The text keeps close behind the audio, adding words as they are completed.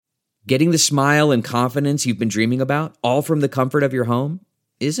Getting the smile and confidence you've been dreaming about, all from the comfort of your home,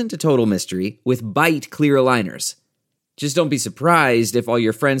 isn't a total mystery with Byte clear aligners. Just don't be surprised if all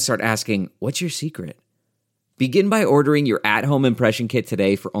your friends start asking, "What's your secret?" Begin by ordering your at-home impression kit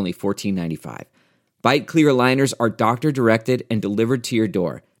today for only $14.95. Byte clear aligners are doctor-directed and delivered to your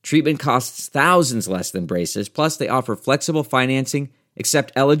door. Treatment costs thousands less than braces, plus they offer flexible financing,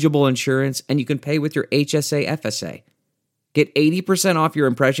 accept eligible insurance, and you can pay with your HSA FSA. Get 80% off your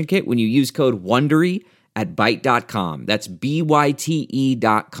impression kit when you use code WONDERY at Byte.com. That's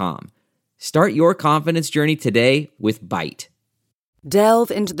BYTE.com. Start your confidence journey today with Byte.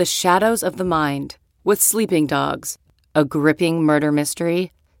 Delve into the shadows of the mind with Sleeping Dogs, a gripping murder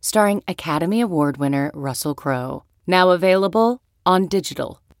mystery starring Academy Award winner Russell Crowe. Now available on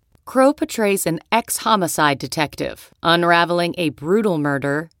digital. Crowe portrays an ex-homicide detective unraveling a brutal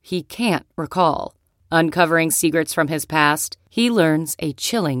murder he can't recall. Uncovering secrets from his past, he learns a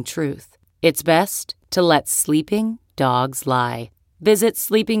chilling truth. It's best to let sleeping dogs lie. Visit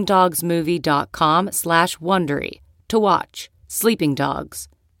sleepingdogsmovie.com/Wondery to watch Sleeping Dogs,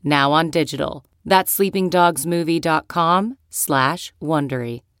 now on digital. That's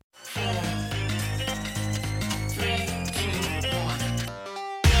sleepingdogsmovie.com/Wondery.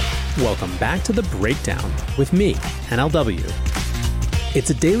 Welcome back to The Breakdown with me, NLW. It's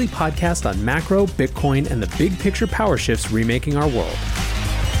a daily podcast on macro, Bitcoin, and the big picture power shifts remaking our world.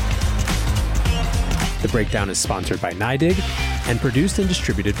 The Breakdown is sponsored by NYDIG and produced and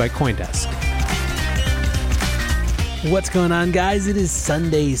distributed by CoinDesk. What's going on, guys? It is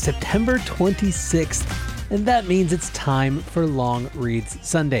Sunday, September 26th, and that means it's time for Long Reads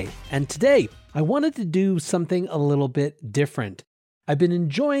Sunday. And today, I wanted to do something a little bit different. I've been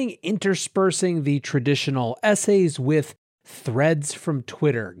enjoying interspersing the traditional essays with threads from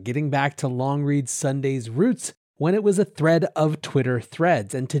Twitter, getting back to Long Read Sunday's roots when it was a thread of Twitter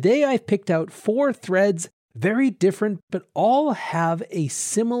threads. And today I've picked out 4 threads, very different, but all have a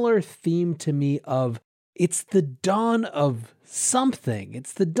similar theme to me of it's the dawn of something.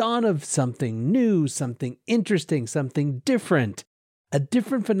 It's the dawn of something new, something interesting, something different. A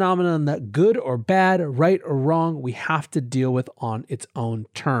different phenomenon that, good or bad, right or wrong, we have to deal with on its own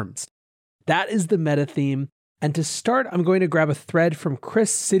terms. That is the meta theme. And to start, I'm going to grab a thread from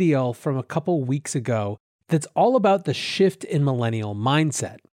Chris Sidiel from a couple weeks ago that's all about the shift in millennial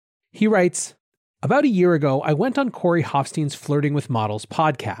mindset. He writes, "About a year ago, I went on Corey Hofstein's Flirting with Models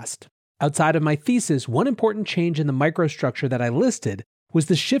podcast. Outside of my thesis, one important change in the microstructure that I listed was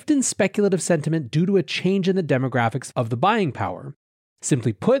the shift in speculative sentiment due to a change in the demographics of the buying power.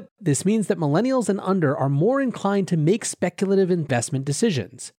 Simply put, this means that millennials and under are more inclined to make speculative investment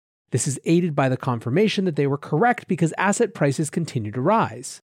decisions. This is aided by the confirmation that they were correct because asset prices continue to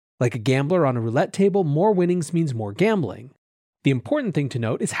rise. Like a gambler on a roulette table, more winnings means more gambling. The important thing to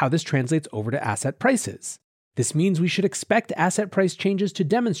note is how this translates over to asset prices. This means we should expect asset price changes to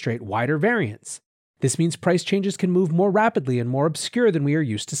demonstrate wider variance. This means price changes can move more rapidly and more obscure than we are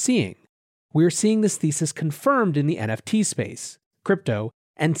used to seeing. We are seeing this thesis confirmed in the NFT space, crypto,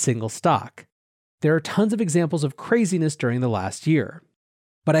 and single stock. There are tons of examples of craziness during the last year.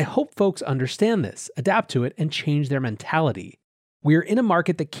 But I hope folks understand this, adapt to it, and change their mentality. We are in a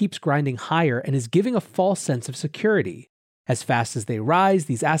market that keeps grinding higher and is giving a false sense of security. As fast as they rise,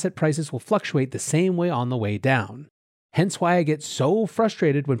 these asset prices will fluctuate the same way on the way down. Hence why I get so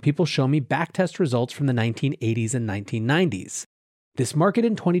frustrated when people show me backtest results from the 1980s and 1990s. This market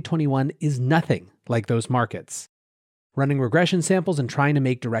in 2021 is nothing like those markets. Running regression samples and trying to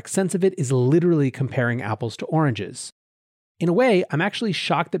make direct sense of it is literally comparing apples to oranges. In a way, I'm actually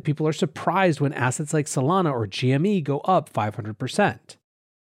shocked that people are surprised when assets like Solana or GME go up 500%.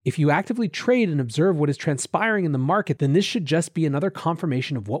 If you actively trade and observe what is transpiring in the market, then this should just be another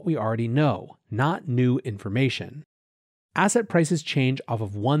confirmation of what we already know, not new information. Asset prices change off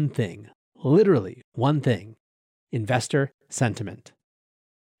of one thing, literally one thing: investor sentiment.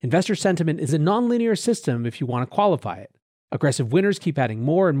 Investor sentiment is a nonlinear system if you want to qualify it. Aggressive winners keep adding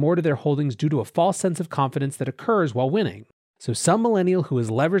more and more to their holdings due to a false sense of confidence that occurs while winning. So some millennial who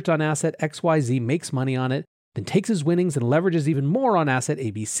is leveraged on asset XYZ makes money on it, then takes his winnings and leverages even more on asset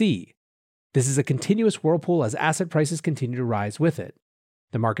ABC. This is a continuous whirlpool as asset prices continue to rise with it.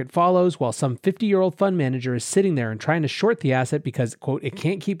 The market follows while some 50-year-old fund manager is sitting there and trying to short the asset because, quote, it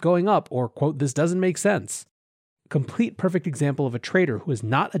can't keep going up, or, quote, this doesn't make sense. Complete perfect example of a trader who has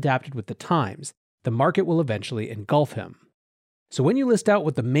not adapted with the times. The market will eventually engulf him. So when you list out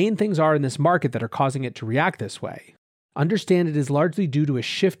what the main things are in this market that are causing it to react this way, understand it is largely due to a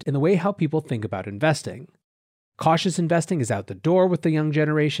shift in the way how people think about investing. Cautious investing is out the door with the young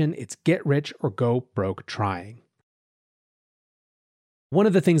generation. It's get rich or go broke trying. One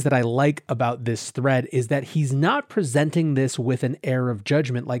of the things that I like about this thread is that he's not presenting this with an air of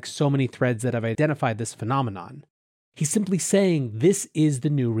judgment like so many threads that have identified this phenomenon. He's simply saying this is the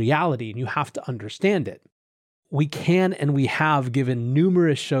new reality and you have to understand it. We can and we have given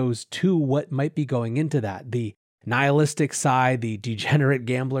numerous shows to what might be going into that. The nihilistic side, the degenerate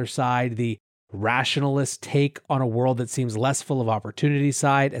gambler side, the rationalist take on a world that seems less full of opportunity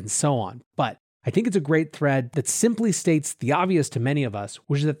side, and so on. But I think it's a great thread that simply states the obvious to many of us,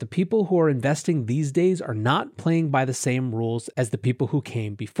 which is that the people who are investing these days are not playing by the same rules as the people who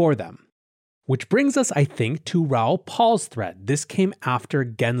came before them. Which brings us, I think, to Raoul Pal's thread. This came after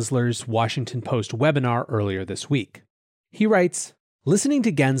Gensler's Washington Post webinar earlier this week. He writes, listening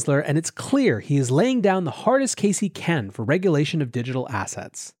to Gensler, and it's clear he is laying down the hardest case he can for regulation of digital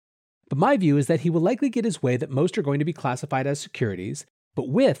assets. But my view is that he will likely get his way that most are going to be classified as securities, but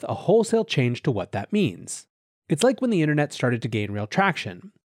with a wholesale change to what that means. It's like when the internet started to gain real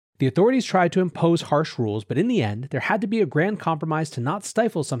traction. The authorities tried to impose harsh rules, but in the end, there had to be a grand compromise to not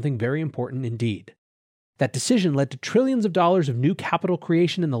stifle something very important indeed. That decision led to trillions of dollars of new capital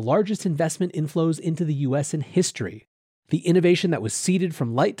creation and the largest investment inflows into the US in history. The innovation that was seeded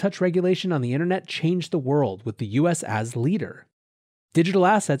from light touch regulation on the internet changed the world, with the US as leader. Digital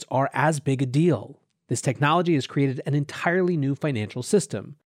assets are as big a deal. This technology has created an entirely new financial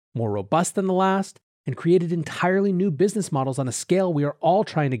system, more robust than the last, and created entirely new business models on a scale we are all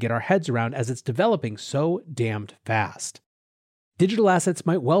trying to get our heads around as it's developing so damned fast. Digital assets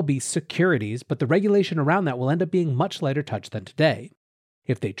might well be securities, but the regulation around that will end up being much lighter touch than today.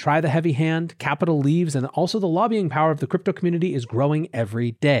 If they try the heavy hand, capital leaves, and also the lobbying power of the crypto community is growing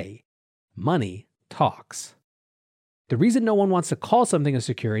every day. Money talks. The reason no one wants to call something a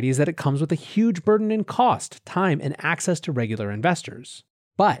security is that it comes with a huge burden in cost, time, and access to regular investors.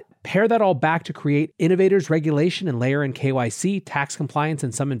 But pair that all back to create innovators regulation and layer in KYC, tax compliance,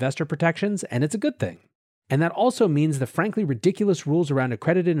 and some investor protections, and it's a good thing. And that also means the frankly ridiculous rules around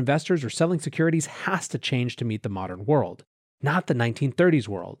accredited investors or selling securities has to change to meet the modern world, not the 1930s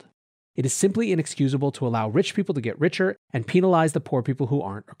world. It is simply inexcusable to allow rich people to get richer and penalize the poor people who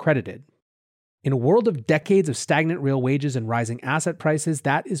aren't accredited. In a world of decades of stagnant real wages and rising asset prices,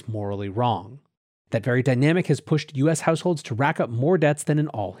 that is morally wrong. That very dynamic has pushed US households to rack up more debts than in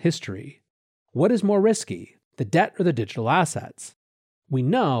all history. What is more risky, the debt or the digital assets? We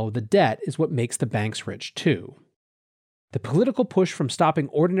know the debt is what makes the banks rich too. The political push from stopping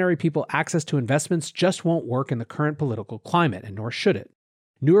ordinary people access to investments just won't work in the current political climate, and nor should it.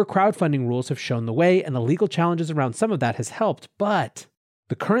 Newer crowdfunding rules have shown the way, and the legal challenges around some of that has helped, but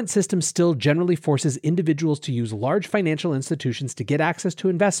the current system still generally forces individuals to use large financial institutions to get access to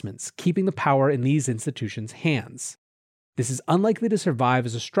investments, keeping the power in these institutions' hands. This is unlikely to survive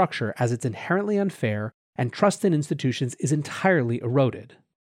as a structure as it's inherently unfair, and trust in institutions is entirely eroded.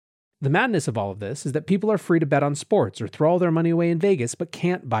 The madness of all of this is that people are free to bet on sports or throw all their money away in Vegas but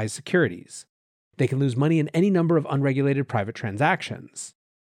can't buy securities. They can lose money in any number of unregulated private transactions.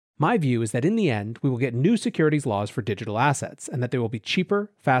 My view is that in the end, we will get new securities laws for digital assets, and that they will be cheaper,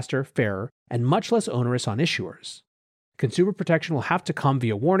 faster, fairer, and much less onerous on issuers. Consumer protection will have to come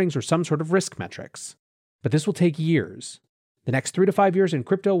via warnings or some sort of risk metrics. But this will take years. The next 3 to 5 years in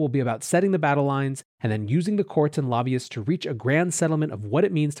crypto will be about setting the battle lines and then using the courts and lobbyists to reach a grand settlement of what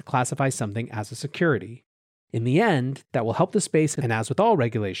it means to classify something as a security. In the end, that will help the space, and as with all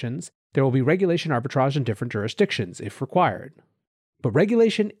regulations, there will be regulation arbitrage in different jurisdictions if required. But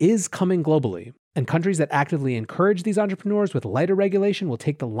regulation is coming globally, and countries that actively encourage these entrepreneurs with lighter regulation will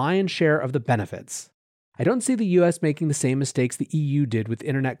take the lion's share of the benefits. I don't see the US making the same mistakes the EU did with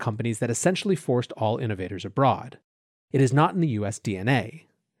internet companies that essentially forced all innovators abroad. It is not in the US DNA.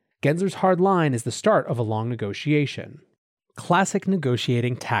 Gensler's hard line is the start of a long negotiation. Classic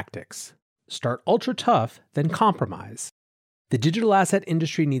negotiating tactics. Start ultra tough, then compromise. The digital asset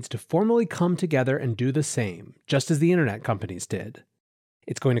industry needs to formally come together and do the same, just as the internet companies did.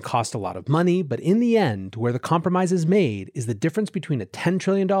 It's going to cost a lot of money, but in the end, where the compromise is made is the difference between a $10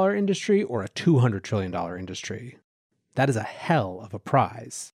 trillion industry or a $200 trillion industry. That is a hell of a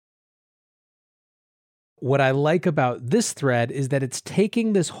prize. What I like about this thread is that it's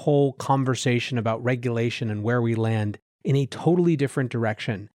taking this whole conversation about regulation and where we land in a totally different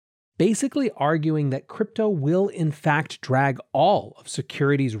direction, basically arguing that crypto will in fact drag all of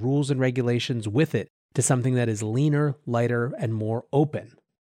securities rules and regulations with it to something that is leaner, lighter, and more open.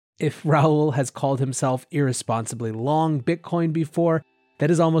 If Raoul has called himself irresponsibly long Bitcoin before,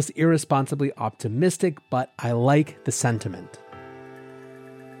 that is almost irresponsibly optimistic, but I like the sentiment.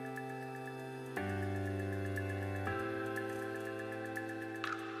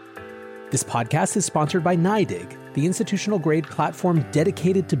 This podcast is sponsored by NYDIG. the institutional-grade platform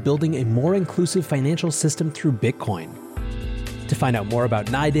dedicated to building a more inclusive financial system through Bitcoin. To find out more about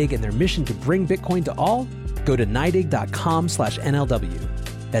NYDIG and their mission to bring Bitcoin to all, go to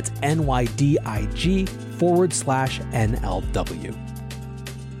NYDIG.com/NLW. That's NYDIG/NLW.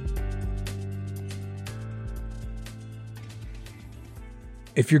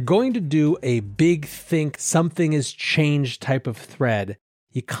 If you're going to do a big think something has changed type of thread,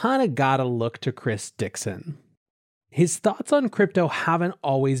 you kind of gotta look to Chris Dixon. His thoughts on crypto haven't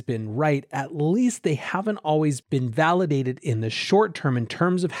always been right, at least they haven't always been validated in the short term in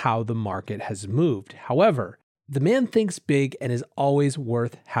terms of how the market has moved. However, the man thinks big and is always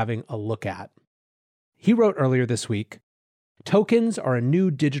worth having a look at. He wrote earlier this week, "Tokens are a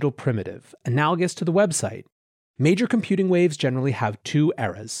new digital primitive, analogous to the website. Major computing waves generally have two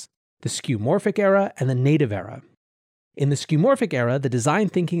eras, the skeuomorphic era and the native era. In the skeuomorphic era, the design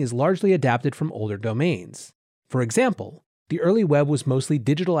thinking is largely adapted from older domains. For example, the early web was mostly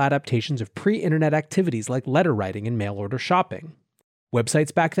digital adaptations of pre-internet activities like letter writing and mail-order shopping.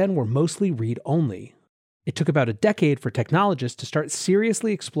 Websites back then were mostly read-only. It took about a decade for technologists to start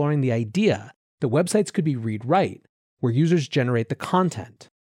seriously exploring the idea that websites could be read-write, where users generate the content.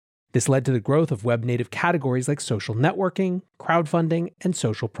 This led to the growth of web-native categories like social networking, crowdfunding, and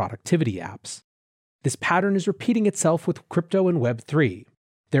social productivity apps. This pattern is repeating itself with crypto and Web3.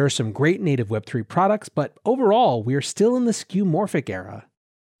 There are some great native Web3 products, but overall, we are still in the skeuomorphic era.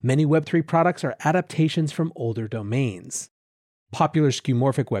 Many Web3 products are adaptations from older domains. Popular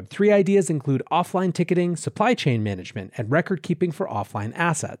skeuomorphic Web3 ideas include offline ticketing, supply chain management, and record keeping for offline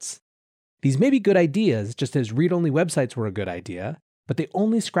assets. These may be good ideas, just as read-only websites were a good idea, but they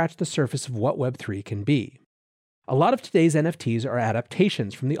only scratch the surface of what Web3 can be. A lot of today's NFTs are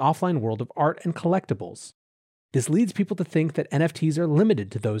adaptations from the offline world of art and collectibles. This leads people to think that NFTs are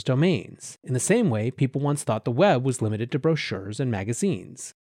limited to those domains, in the same way people once thought the web was limited to brochures and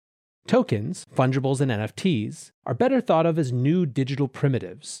magazines. Tokens, fungibles, and NFTs are better thought of as new digital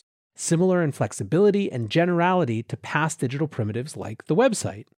primitives, similar in flexibility and generality to past digital primitives like the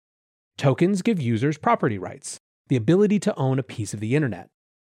website. Tokens give users property rights, the ability to own a piece of the internet.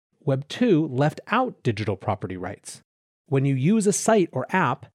 Web 2 left out digital property rights. When you use a site or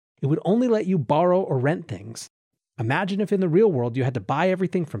app, it would only let you borrow or rent things. Imagine if in the real world you had to buy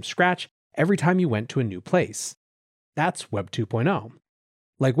everything from scratch every time you went to a new place. That's Web 2.0.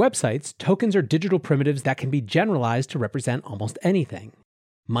 Like websites, tokens are digital primitives that can be generalized to represent almost anything.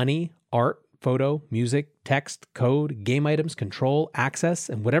 Money, art, photo, music, text, code, game items, control, access,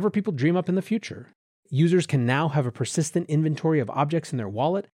 and whatever people dream up in the future. Users can now have a persistent inventory of objects in their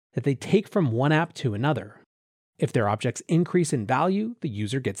wallet that they take from one app to another. If their objects increase in value, the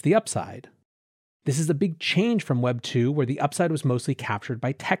user gets the upside. This is a big change from Web 2, where the upside was mostly captured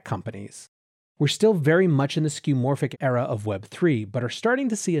by tech companies. We're still very much in the skeuomorphic era of Web 3, but are starting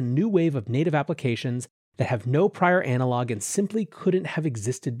to see a new wave of native applications that have no prior analog and simply couldn't have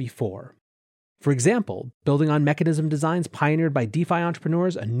existed before. For example, building on mechanism designs pioneered by DeFi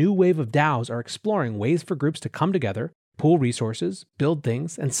entrepreneurs, a new wave of DAOs are exploring ways for groups to come together, pool resources, build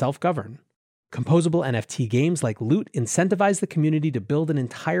things, and self-govern. Composable NFT games like Loot incentivize the community to build an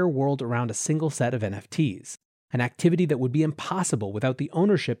entire world around a single set of NFTs, an activity that would be impossible without the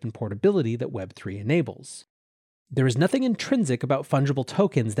ownership and portability that Web3 enables. There is nothing intrinsic about fungible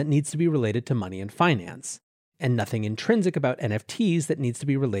tokens that needs to be related to money and finance, and nothing intrinsic about NFTs that needs to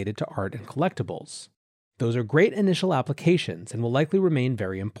be related to art and collectibles. Those are great initial applications and will likely remain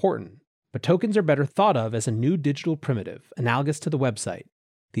very important, but tokens are better thought of as a new digital primitive, analogous to the website,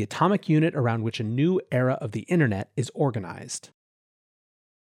 the atomic unit around which a new era of the internet is organized.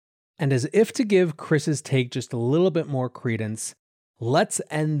 And as if to give Chris's take just a little bit more credence, let's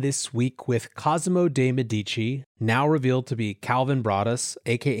end this week with Cosimo de' Medici, now revealed to be Calvin Broadus,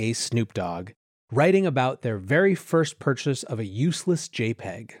 aka Snoop Dogg, writing about their very first purchase of a useless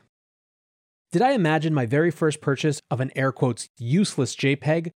JPEG. Did I imagine my very first purchase of an air quotes useless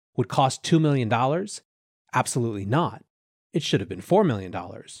JPEG would cost $2 million? Absolutely not. It should have been $4 million.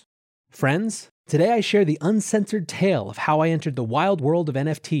 Friends, today I share the uncensored tale of how I entered the wild world of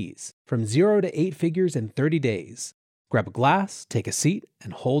NFTs, from 0 to 8 figures in 30 days. Grab a glass, take a seat,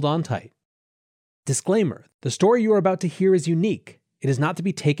 and hold on tight. Disclaimer, the story you are about to hear is unique. It is not to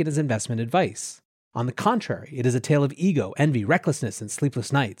be taken as investment advice. On the contrary, it is a tale of ego, envy, recklessness, and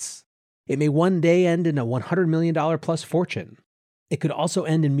sleepless nights. It may one day end in a $100 million plus fortune. It could also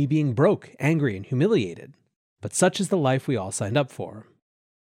end in me being broke, angry, and humiliated. But such is the life we all signed up for.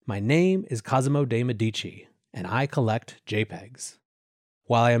 My name is Cosimo de' Medici, and I collect JPEGs.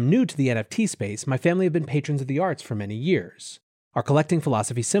 While I am new to the NFT space, my family have been patrons of the arts for many years. Our collecting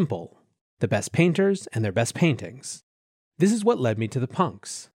philosophy is simple. the best painters, and their best paintings. This is what led me to the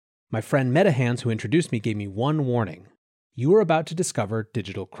punks. My friend Metahands, who introduced me, gave me one warning. You are about to discover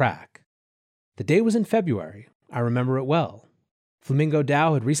digital crack. The day was in February. I remember it well. Flamingo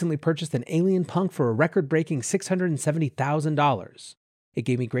Dow had recently purchased an alien punk for a record-breaking $670,000. It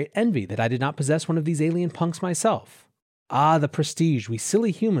gave me great envy that I did not possess one of these alien punks myself. Ah, the prestige we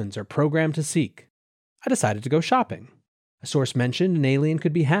silly humans are programmed to seek. I decided to go shopping. A source mentioned an alien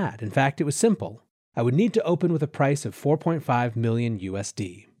could be had. In fact, it was simple. I would need to open with a price of 4.5 million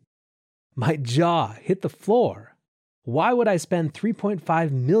USD. My jaw hit the floor. Why would I spend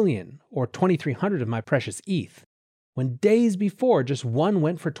 3.5 million or 2,300 of my precious ETH when days before just one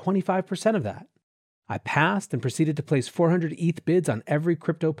went for 25% of that? I passed and proceeded to place 400 ETH bids on every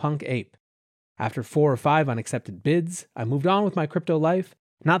CryptoPunk ape. After 4 or 5 unaccepted bids, I moved on with my crypto life,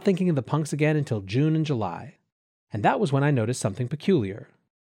 not thinking of the punks again until June and July. And that was when I noticed something peculiar.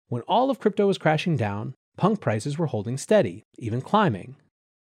 When all of crypto was crashing down, punk prices were holding steady, even climbing.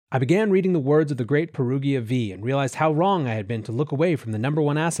 I began reading the words of the great Perugia V and realized how wrong I had been to look away from the number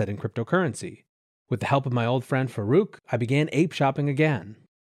one asset in cryptocurrency. With the help of my old friend Farouk, I began ape shopping again.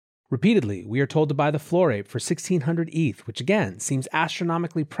 Repeatedly, we are told to buy the floor ape for 1,600 ETH, which again seems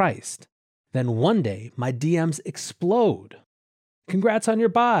astronomically priced. Then one day, my DMs explode. Congrats on your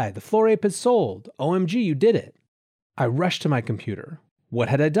buy, the floor ape has sold. OMG, you did it. I rushed to my computer. What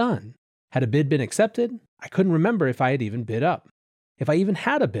had I done? Had a bid been accepted? I couldn't remember if I had even bid up. If I even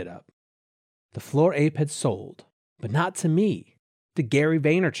had a bid up. The floor ape had sold, but not to me, to Gary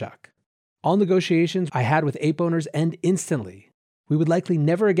Vaynerchuk. All negotiations I had with ape owners end instantly. We would likely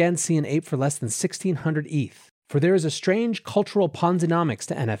never again see an ape for less than 1,600 ETH, for there is a strange cultural Ponzinomics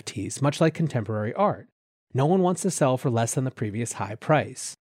to NFTs, much like contemporary art. No one wants to sell for less than the previous high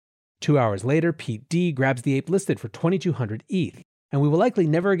price. 2 hours later, Pete D grabs the ape listed for 2,200 ETH, and we will likely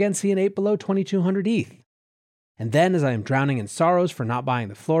never again see an ape below 2,200 ETH. And then, as I am drowning in sorrows for not buying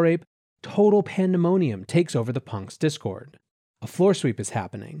the floor ape, total pandemonium takes over the punks' Discord. A floor sweep is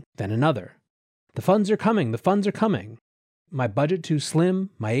happening, then another. The funds are coming, the funds are coming. My budget too slim,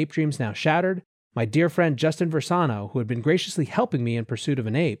 my ape dreams now shattered. My dear friend Justin Versano, who had been graciously helping me in pursuit of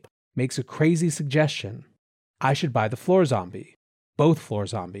an ape, makes a crazy suggestion. I should buy the floor zombie. Both floor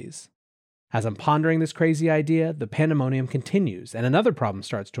zombies. As I'm pondering this crazy idea, the pandemonium continues, and another problem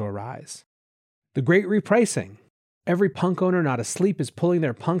starts to arise. The great repricing. Every punk owner not asleep is pulling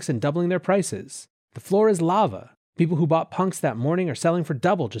their punks and doubling their prices. The floor is lava. People who bought punks that morning are selling for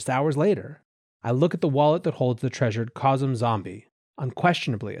double just hours later. I look at the wallet that holds the treasured Cosm Zombie,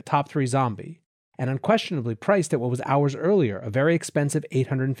 unquestionably a top 3 zombie, and unquestionably priced at what was hours earlier a very expensive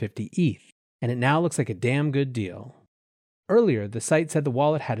 850 ETH, and it now looks like a damn good deal. Earlier, the site said the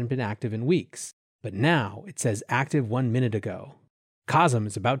wallet hadn't been active in weeks, but now it says active 1 minute ago. Cosm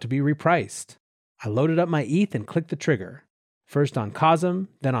is about to be repriced. I loaded up my ETH and clicked the trigger. First on Cosm,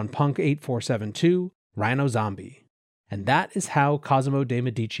 then on Punk 8472, Rhino Zombie. And that is how Cosimo de'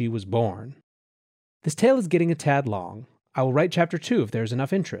 Medici was born. This tale is getting a tad long. I will write chapter 2 if there is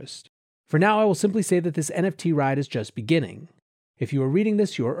enough interest. For now, I will simply say that this NFT ride is just beginning. If you are reading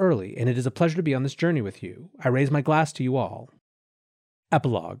this, you are early, and it is a pleasure to be on this journey with you. I raise my glass to you all.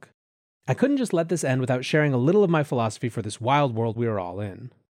 Epilogue. I couldn't just let this end without sharing a little of my philosophy for this wild world we are all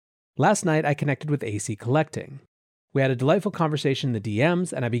in. Last night, I connected with AC Collecting. We had a delightful conversation in the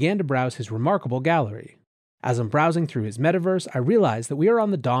DMs, and I began to browse his remarkable gallery. As I'm browsing through his metaverse, I realize that we are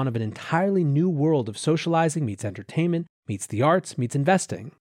on the dawn of an entirely new world of socializing meets entertainment, meets the arts, meets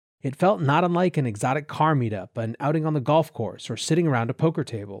investing. It felt not unlike an exotic car meetup, an outing on the golf course, or sitting around a poker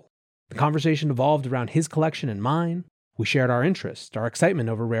table. The conversation evolved around his collection and mine. We shared our interest, our excitement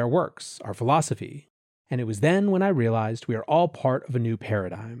over rare works, our philosophy. And it was then when I realized we are all part of a new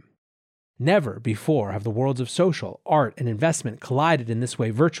paradigm. Never before have the worlds of social, art, and investment collided in this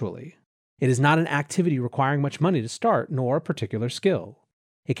way virtually. It is not an activity requiring much money to start, nor a particular skill.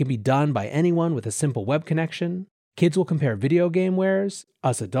 It can be done by anyone with a simple web connection. Kids will compare video game wares.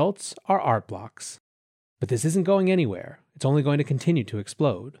 Us adults are art blocks. But this isn't going anywhere. It's only going to continue to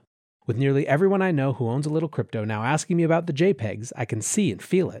explode. With nearly everyone I know who owns a little crypto now asking me about the JPEGs, I can see and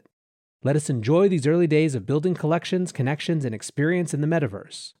feel it. Let us enjoy these early days of building collections, connections, and experience in the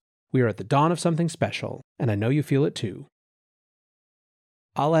metaverse. We are at the dawn of something special, and I know you feel it too.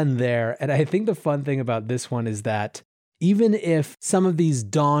 I'll end there, and I think the fun thing about this one is that even if some of these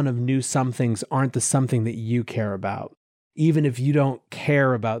dawn of new somethings aren't the something that you care about, even if you don't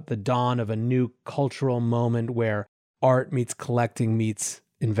care about the dawn of a new cultural moment where art meets collecting meets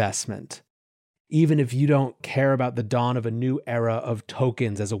investment, even if you don't care about the dawn of a new era of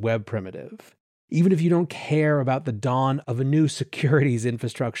tokens as a web primitive, even if you don't care about the dawn of a new securities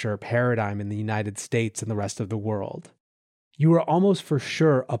infrastructure paradigm in the United States and the rest of the world. You are almost for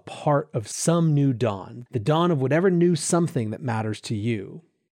sure a part of some new dawn, the dawn of whatever new something that matters to you.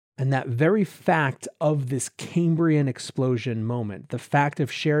 And that very fact of this Cambrian explosion moment, the fact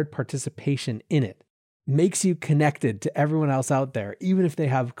of shared participation in it, makes you connected to everyone else out there, even if they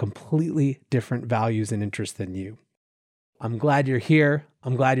have completely different values and interests than you. I'm glad you're here.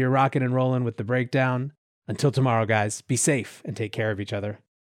 I'm glad you're rocking and rolling with the breakdown. Until tomorrow, guys, be safe and take care of each other.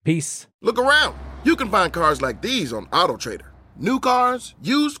 Peace. Look around. You can find cars like these on AutoTrader. New cars,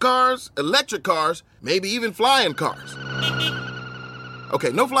 used cars, electric cars, maybe even flying cars.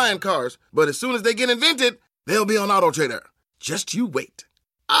 Okay, no flying cars, but as soon as they get invented, they'll be on AutoTrader. Just you wait.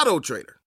 AutoTrader.